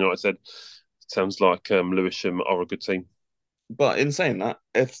what Croydon United said, sounds like Lewisham are a good team. But in saying that,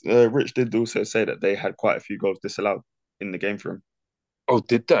 Rich did also say that they had quite a few goals disallowed in the game for him. Oh,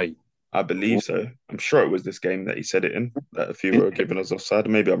 did they? I believe so. I'm sure it was this game that he said it in, that a few were given us offside.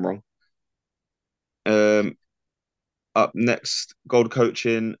 Maybe I'm wrong. Up next, Gold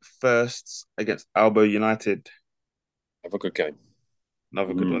Coaching firsts against Albo United. Have a good game.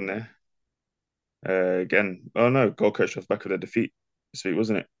 Another good one there. Again, oh no, Gold Coach was back with a defeat this week,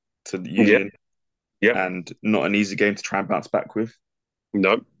 wasn't it? To the Union. Yep. And not an easy game to try and bounce back with.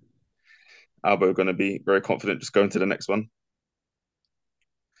 No. Albo are going to be very confident just going to the next one.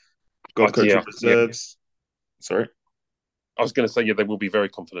 Gold Coaching reserves. Sorry. I was going to say, they will be very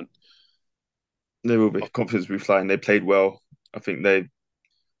confident. They will be. Confidence will be flying. They played well. I think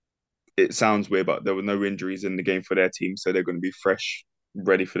it sounds weird, but there were no injuries in the game for their team, so they're going to be fresh,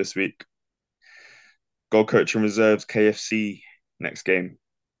 ready for this week. Gold Coaching reserves, KFC, next game.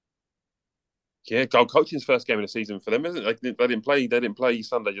 Yeah, Gold Coaching's first game of the season for them, isn't it? They didn't play. They didn't play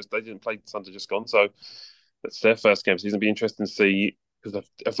Sunday. They didn't play Sunday just gone. So that's their first game of the season. It'll be interesting to see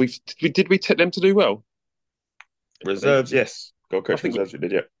because did we tip them to do well? Reserves, yes. Gold Coaching reserves, we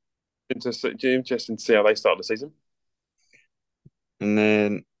did, yeah. Interesting to see how they start the season. And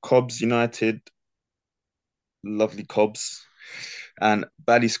then Cobbs United, lovely Cobbs, and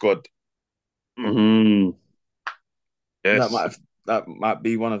Bally Squad. Mm-hmm. Yes, that might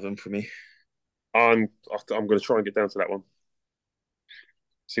be one of them for me. I'm going to try and get down to that one.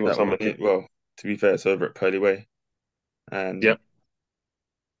 See what time. Well, to be fair, it's over at Purley Way, and yep.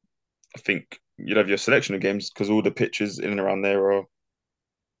 I think you'd have your selection of games because all the pitches in and around there are.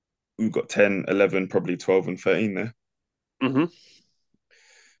 We've got 10, 11, probably 12 and 13 there.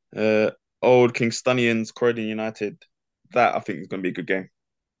 Mm-hmm. Old Kingstonians, Croydon United. That I think is going to be a good game.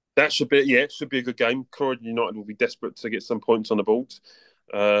 That should be a good game. Croydon United will be desperate to get some points on the board.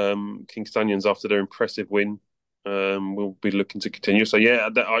 Kingstonians, after their impressive win, will be looking to continue. So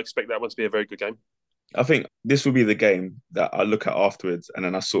I expect that one to be a very good game. I think this will be the game that I look at afterwards, and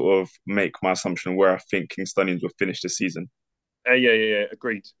then I sort of make my assumption where I think Kingstonians will finish the season. Yeah.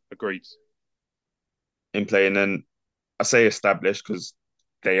 Agreed. In play, and then I say established because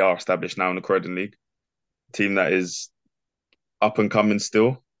they are established now in the Croydon League. Team that is up and coming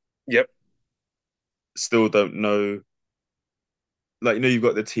still. Yep. Still don't know. Like, you've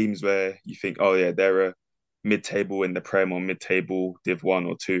got the teams where you think, oh yeah, they're a mid-table in the Prem or mid-table Div 1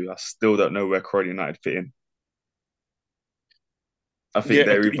 or 2. I still don't know where Croydon United fit in. I think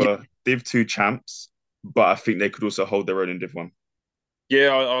they're either Div 2 champs, but I think they could also hold their own in Div 1. Yeah,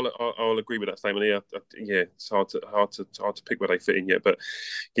 I'll agree with that statement. Yeah, it's hard to pick where they fit in yet, but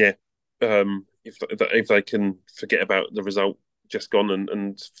yeah, if they can forget about the result just gone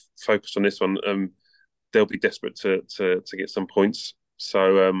and focus on this one, they'll be desperate to get some points.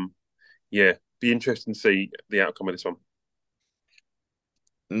 So be interesting to see the outcome of this one.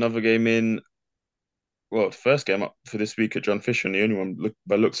 Another game in. Well, the first game up for this week at John Fisher, and the only one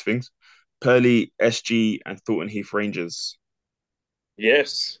by looks of things. Purley, SG, and Thornton Heath Rangers.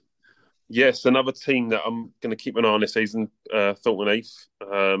 Yes. Yes, another team that I'm going to keep an eye on this season, Thornton Heath.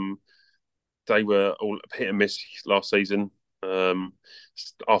 They were all hit and miss last season. Um,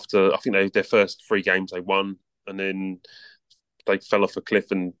 After I think their first 3 games they won, and then they fell off a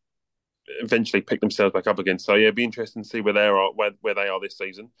cliff and eventually picked themselves back up again. So yeah, it'd be interesting to see where they are this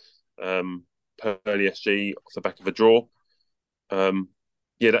season. Purley SG off the back of a draw. Um,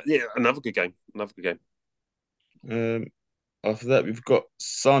 another good game. Another good game. After that, we've got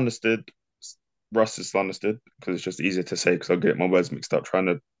Sanderstead. Russ is Sanderstead because it's just easier to say because I get my words mixed up trying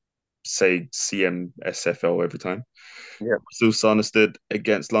to say CMSFL every time. Yeah. Still Sanderstead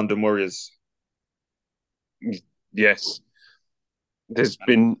against London Warriors. Yes. There's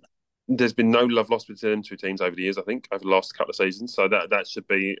been no love lost between them two teams over the years. I think over the last couple of seasons. So that should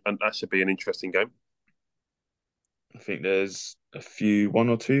be an interesting game. I think there's one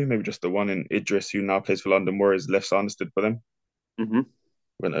or two, maybe just the one in Idris who now plays for London Warriors, left Sanderstead for them. Mm-hmm.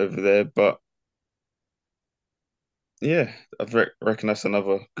 Went over there, but yeah, I reckon that's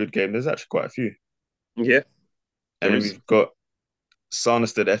another good game. There's actually quite a few. Yeah, and then we've got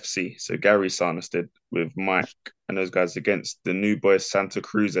Sanderstead FC, so Gary Sanderstead with Mike and those guys against the new boys Santa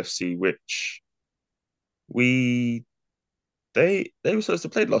Cruz FC, which they were supposed to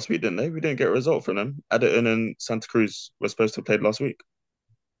play last week, didn't they? We didn't get a result from them. Adderton and Santa Cruz were supposed to have played last week.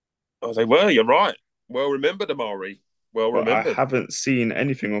 Oh, they were. You're right. Well remembered, Amari. Well But I remembered. haven't seen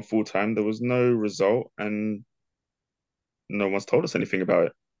anything on full time. There was no result, and no one's told us anything about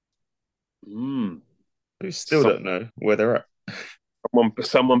it. We still don't know where they're at.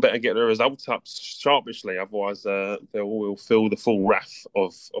 Someone better get the results up sharpishly, otherwise they will feel the full wrath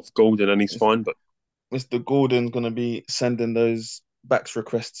of Gordon and his fine. But Mr. Gordon's gonna be sending those backs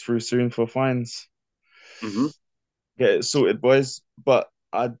requests through soon for fines. Mm-hmm. Get it sorted, boys. But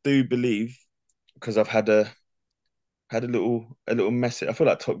I do believe because I've had a little message. I feel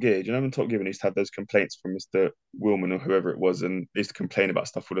like Top Gear. Do you know when Top Gear used to have those complaints from Mr. Willman or whoever it was, and they used to complain about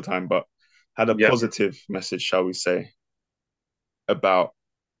stuff all the time, but had a positive message, shall we say, about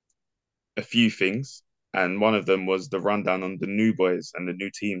a few things. And one of them was the rundown on the new boys and the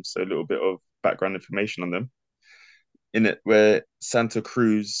new teams. So a little bit of background information on them. In it, where Santa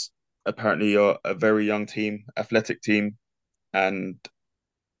Cruz apparently are a very young team, athletic team, and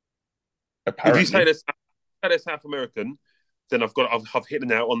apparently, if you say they're South American, then I've hit the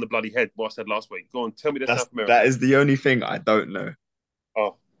nail on the bloody head. What I said last week. Go on, tell me they're South American. That is the only thing I don't know.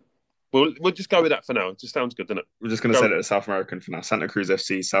 Oh, we'll just go with that for now. It just sounds good, doesn't it? We're just going to say that it's South American for now. Santa Cruz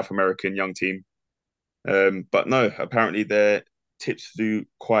FC, South American young team. But no, apparently they're tipped to do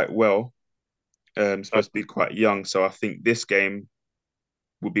quite well. Supposed to be quite young. So I think this game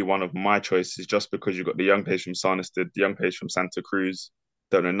would be one of my choices just because you've got the young players from Sanderstead, the young players from Santa Cruz.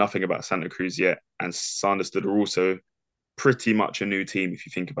 Don't know nothing about Santa Cruz yet. And Sanderstead are also pretty much a new team if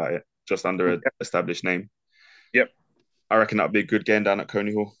you think about it, just under an established name. Yep. I reckon that'd be a good game down at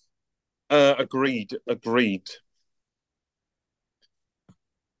Coney Hall. Agreed.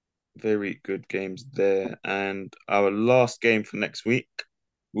 Very good games there. And our last game for next week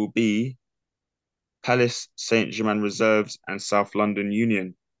will be Palace, Saint-Germain Reserves, and South London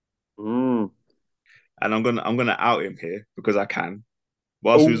Union. And I'm gonna out him here because I can.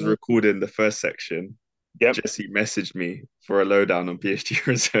 Whilst we was recording the first section, Jesse messaged me for a lowdown on PSG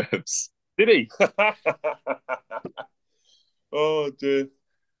Reserves. Did he? Oh dear.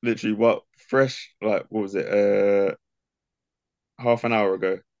 Literally, what was it? Half an hour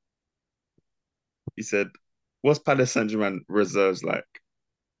ago. He said, "What's Palace Saint-Germain Reserves like?"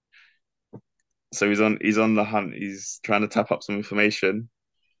 So he's on the hunt. He's trying to tap up some information.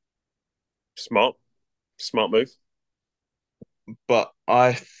 Smart move. But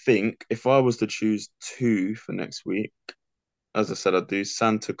I think if I was to choose two for next week, as I said, I'd do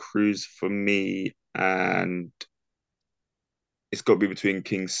Santa Cruz for me, and it's got to be between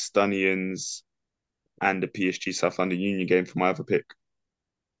Kingstonians and the PSG South London Union game for my other pick.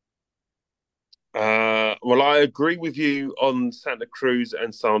 Well, I agree with you on Santa Cruz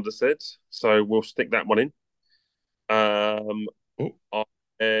and Sanderstead, so we'll stick that one in.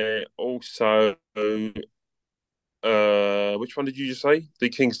 Also, which one did you just say? The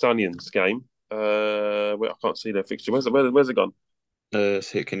Kingstonians game. I can't see their fixture. Where's it gone?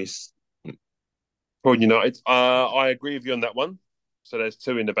 So can you? Croydon United. I agree with you on that one. So there's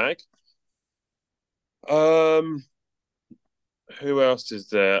two in the bag. Who else is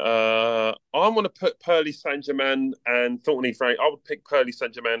there? I want to put Purley Saint-Germain and Thornton Heath Rangers. I would pick Purley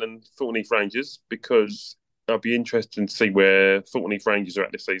Saint-Germain and Thornton Heath Rangers because I'll be interested to see where Thornton Heath Rangers are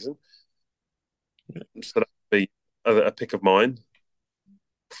at this season. So that would be a pick of mine.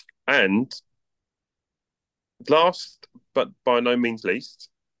 And last, but by no means least,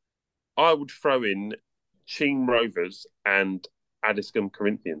 I would throw in Cheam Rovers and Addiscombe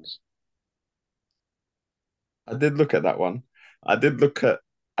Corinthians. I did look at that one. I did look at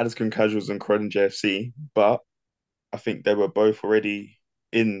Addiscombe Casuals and Croydon JFC, but I think they were both already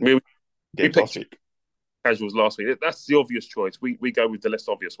in We games last picked week. Casuals last week. That's the obvious choice. We go with the less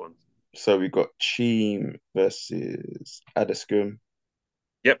obvious one. So we got Cheam versus Addiscombe.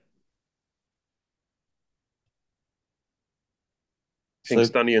 Yep. So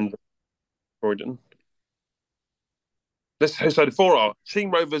Kingstonian, Croydon. So the four are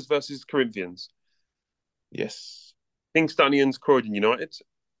Cheam Rovers versus Corinthians. yes. Kingstonians, Croydon United.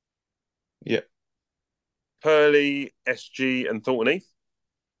 Yeah. Purley, SG, and Thornton Heath.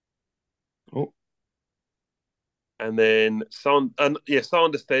 Oh, And then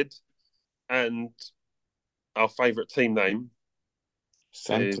Sanderstead and our favourite team name is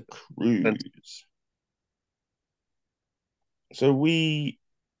Santa Cruz. So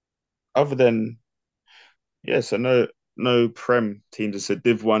other than so no Prem teams. It's a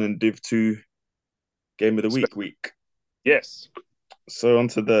Div 1 and Div 2 game of the week. Yes. So on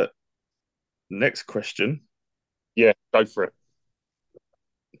to the next question. Yeah, go for it.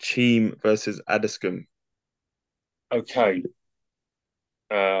 Cheam versus Addiscombe. Okay.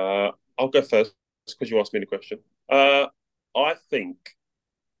 I'll go first because you asked me the question. I think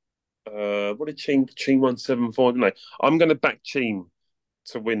what did Cheam 174, didn't they? I'm going to back Cheam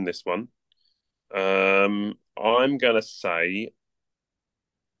to win this one. I'm going to say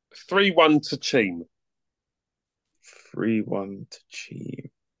 3-1 to Cheam. 3-1 to Cheam.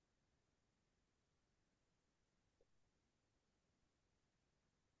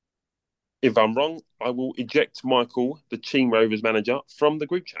 If I'm wrong, I will eject Michael, the Cheam Rovers manager, from the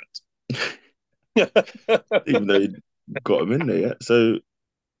group chat. Even though you got him in there yet. So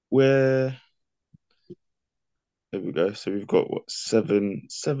there we go. So we've got what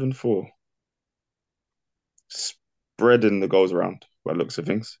 7-4. Spreading the goals around by the looks of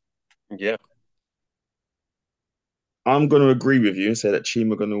things. Yeah. I'm going to agree with you and say that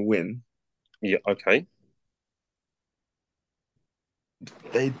Cheam are going to win. Yeah. Okay.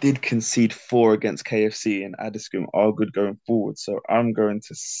 They did concede 4 against KFC, and Addiscombe are good going forward. So I'm going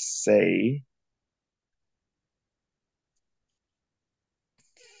to say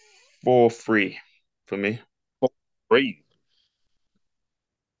 4-3 for me. 3.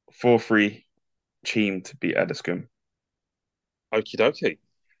 4-3 Cheam to beat Addiscombe. Okie dokie.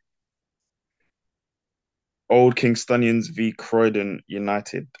 Old Kingstonians v Croydon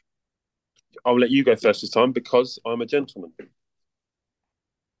United. I'll let you go first this time because I'm a gentleman.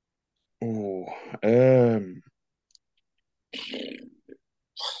 Oh,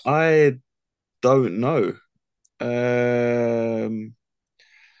 I don't know.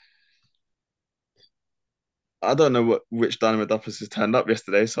 I don't know which Dynamo Duffers has turned up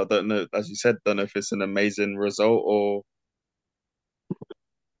yesterday, so I don't know. As you said, don't know if it's an amazing result or.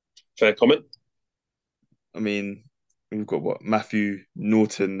 Fair comment. I mean, we've got what Matthew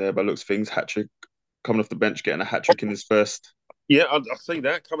Norton there by looks of things, hat trick coming off the bench, getting a hat trick in his first. Yeah, I see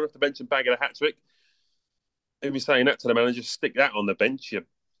that coming off the bench and bagging a hat trick. If you're saying that to the manager, stick that on the bench.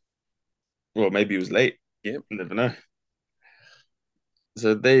 Well, maybe he was late. Yeah. You never know.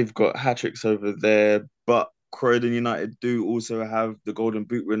 So they've got hat tricks over there, but Croydon United do also have the Golden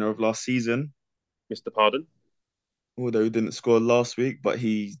Boot winner of last season. Mr. Pardon. Although he didn't score last week, but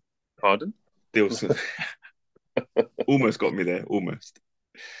he Pardon. still almost got me there. Almost.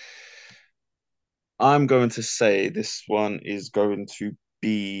 I'm going to say this one is going to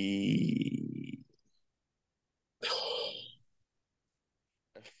be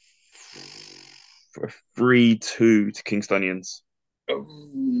a 3-2 to Kingstonians. I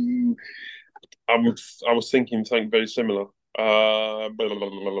was thinking something very similar. Blah, blah,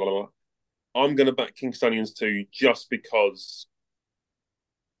 blah, I'm going to back Kingstonians too, just because,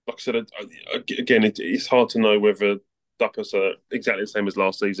 like I said, again, it's hard to know whether Duppers are exactly the same as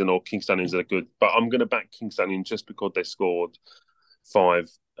last season or Kingstonians are good. But I'm going to back Kingstonians just because they scored 5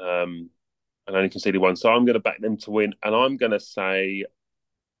 and only conceded 1. So I'm going to back them to win, and I'm going to say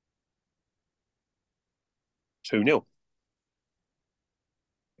 2-0.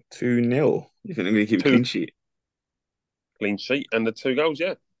 2-0. You think they're going to keep a 2 clean sheet? clean sheet and the 2 goals,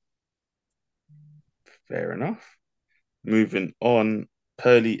 yeah. Fair enough. Moving on,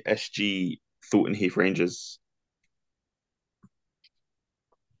 Purley SG Thornton Heath Rangers.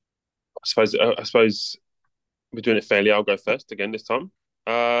 I suppose we're doing it fairly. I'll go first again this time.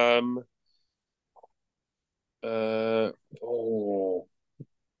 Oh,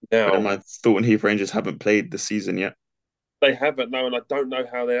 Bear in now mind, Thornton Heath Rangers haven't played the season yet. they haven't, no, and I don't know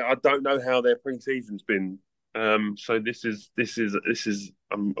how their pre-season's been So this is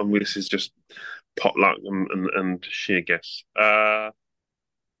just potluck and sheer guess.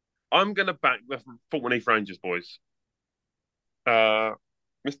 I'm going to back the Fulton Rangers boys. Uh,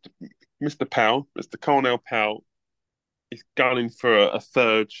 Mr. Mr. Powell, Mr. Cornell Powell, is gunning for a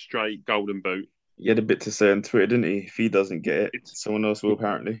third straight Golden Boot. He had a bit to say on Twitter, didn't he? If he doesn't get it, It's someone else will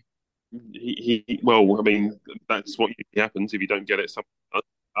apparently. well, I mean, that's what happens if you don't get it.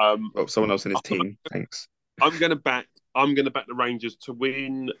 Well, someone else in his team. Thanks. I'm going to back. I'm going to back the Rangers to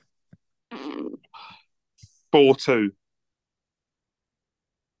win 4-2.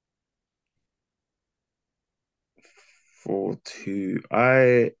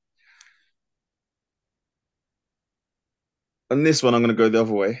 4-2. On this one, I'm going to go the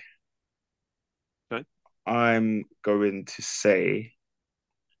other way. Okay. I'm going to say,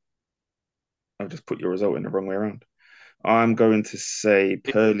 I've just put your result in the wrong way around. I'm going to say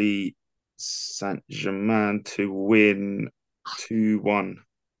Purley Saint-Germain to win 2-1.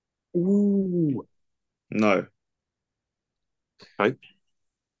 Ooh. No. Okay.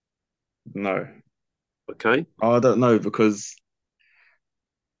 No. Okay. I don't know because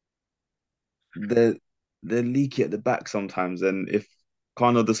they're leaky at the back sometimes, and if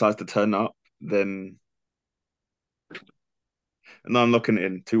Connor decides to turn up, then no, I'm locking it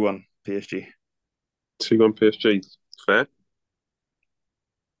in 2-1 PSG. 2-1 PSG. Fair.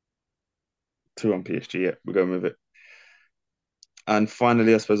 2-1 PSG. Yeah, we're going with it. And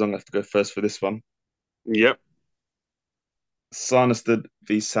finally, I suppose I'm gonna have to go first for this one. Yep. Sanderstead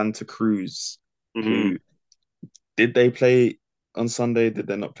v Santa Cruz. Mm. Who did they play on Sunday? Did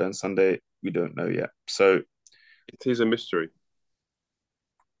they not play on Sunday? We don't know yet. So It is a mystery.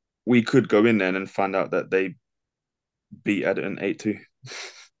 we could go in there and find out that they beat Everton 8-2.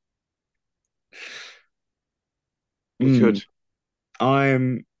 We could.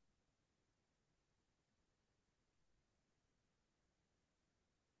 I'm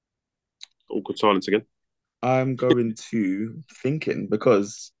Awkward silence again. I'm going to thinking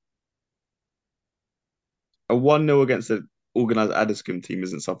because a 1-0 against an organised Addiscombe team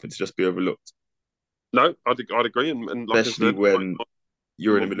isn't something to just be overlooked, No, I'd agree. And like I especially said, when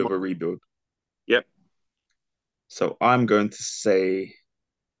you're in the middle my, of a rebuild. yep. So I'm going to say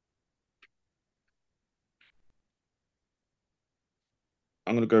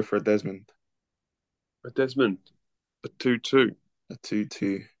I'm going to go for a Desmond, A Desmond, a 2-2. a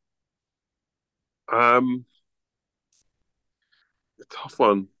 2-2. A tough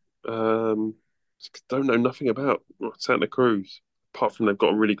one. Um, don't know nothing about Santa Cruz apart from they've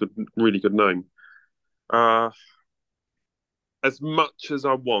got a really good name. Uh, as much as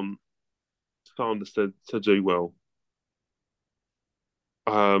I want Sanders to do well,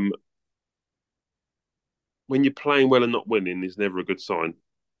 um, when you're playing well and not winning is never a good sign.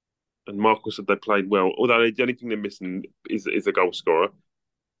 And Marco said they played well, although the only thing they're missing is a goal scorer,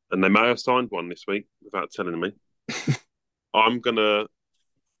 and they may have signed one this week without telling me. I'm gonna,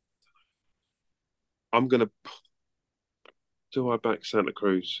 I'm gonna. Do I back Santa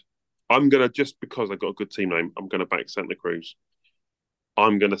Cruz? I'm gonna just because I got a good team name. I'm gonna back Santa Cruz.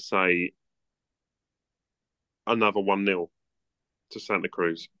 I'm gonna say another 1-0 to Santa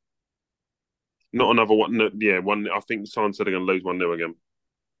Cruz. Not another one. No, yeah, one. I think Sainz said they're going to lose 1-0 again.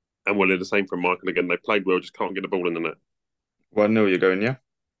 And we'll do the same from Michael again. They played well, just can't get the ball in the net. 1-0 you're going, yeah?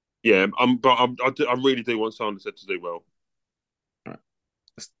 Yeah, I really do want Sainz to do well. All right.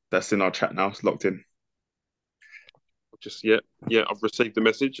 That's in our chat now. It's locked in. Just yeah. I've received the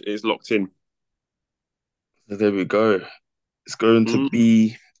message. It is locked in. So there we go. It's going to Mm,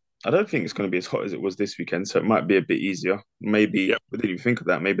 be. I don't think it's going to be as hot as it was this weekend, so it might be a bit easier. Maybe yeah. we didn't even think of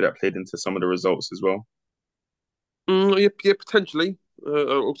that. Maybe that played into some of the results as well. Yeah, potentially. I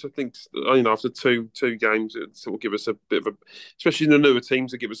also think after two games, it sort of give us a bit of a, especially in the newer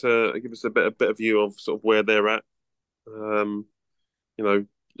teams, it give us a better view of sort of where they're at. Um, the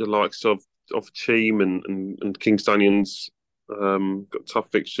likes of Cheam and Kingstonians got tough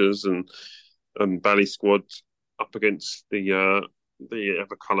fixtures and Bally squad up against the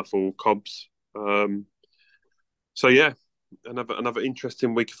ever colourful Cobs. So yeah, another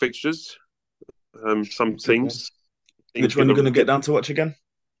interesting week of fixtures. Some teams. Which one are you going to get down to watch again?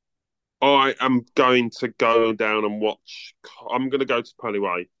 I am going to go down and watch. I'm going to go to Purley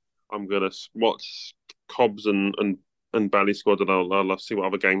Way. I'm going to watch Cobs and Bally Squad, and I'll see what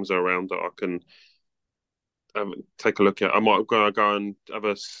other games are around that I can take a look at. I might go and have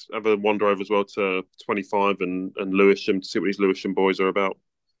a wander over as well to 25 and Lewisham to see what these Lewisham boys are about.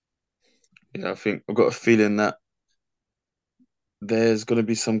 Yeah, I think I've got a feeling that there's going to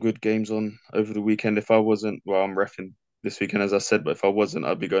be some good games on over the weekend. If I wasn't, well, I'm reffing this weekend, as I said, but if I wasn't,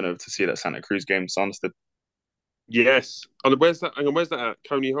 I'd be going over to see that Santa Cruz game, Sanderstead. Yes. Oh, where's that? Hang on, where's that at?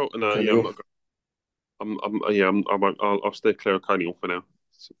 Coney Hall? No, Coney yeah, Hall. I won't. I'll stay clear of Coney Hall for now.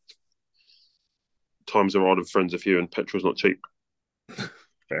 Times are hard and friends are few, and petrol's not cheap.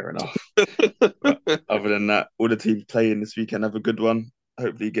 Fair enough. But other than that, all the teams playing this weekend have a good one.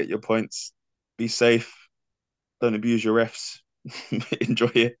 Hopefully, you get your points. Be safe. Don't abuse your refs.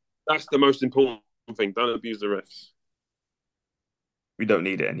 Enjoy it. That's the most important thing. Don't abuse the refs. We don't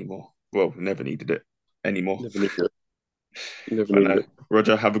need it anymore. Well, we never needed it anymore. Never needed it. Never needed it.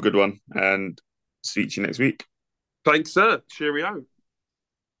 Roger, have a good one and speak to you next week. Thanks, sir. Cheerio.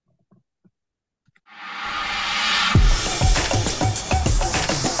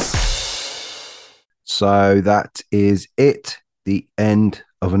 So that is it. The end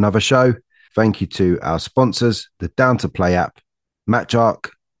of another show. Thank you to our sponsors, the Down to Play app, MatchArc,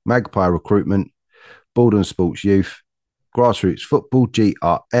 Magpie Recruitment, Borden Sports Youth, Grassroots Football,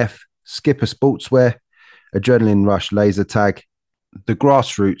 GRF, Skipper Sportswear, Adrenaline Rush Laser Tag, the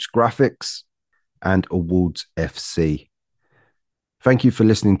Grassroots Graphics, and Awards FC. Thank you for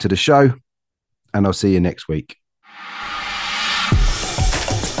listening to the show, and I'll see you next week.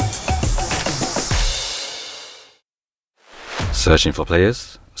 Searching for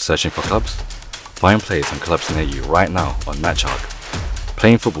players? Searching for clubs? Find players and clubs near you right now on MatchArc.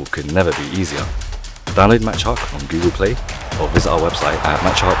 Playing football could never be easier. Download MatchArc on Google Play or visit our website at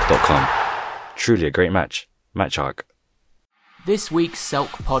matcharc.com. Truly a great match. MatchArc. This week's Selk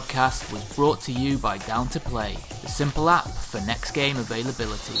podcast was brought to you by Down to Play, the simple app for next game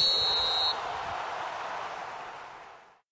availability.